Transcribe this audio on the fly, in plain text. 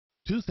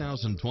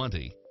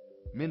2020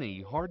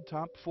 MINI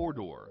Hardtop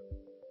 4-door.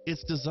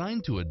 It's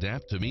designed to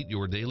adapt to meet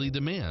your daily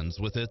demands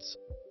with its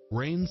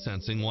rain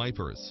sensing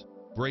wipers,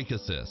 brake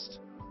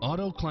assist,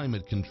 auto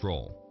climate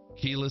control,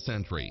 keyless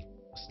entry,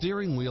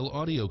 steering wheel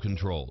audio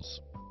controls,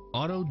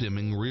 auto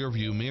dimming rear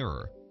view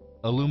mirror,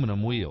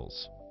 aluminum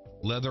wheels,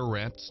 leather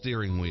wrapped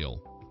steering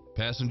wheel,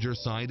 passenger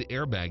side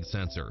airbag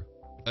sensor,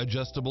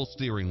 adjustable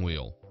steering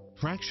wheel,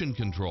 traction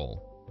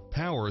control,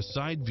 power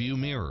side view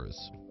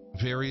mirrors,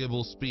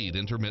 variable speed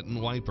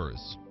intermittent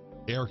wipers,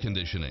 air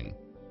conditioning,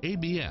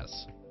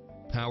 ABS,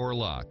 power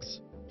locks,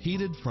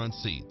 heated front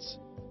seats,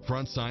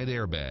 front side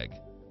airbag,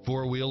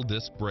 4-wheel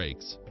disc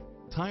brakes,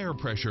 tire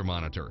pressure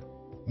monitor.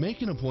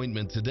 Make an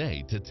appointment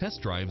today to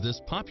test drive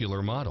this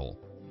popular model.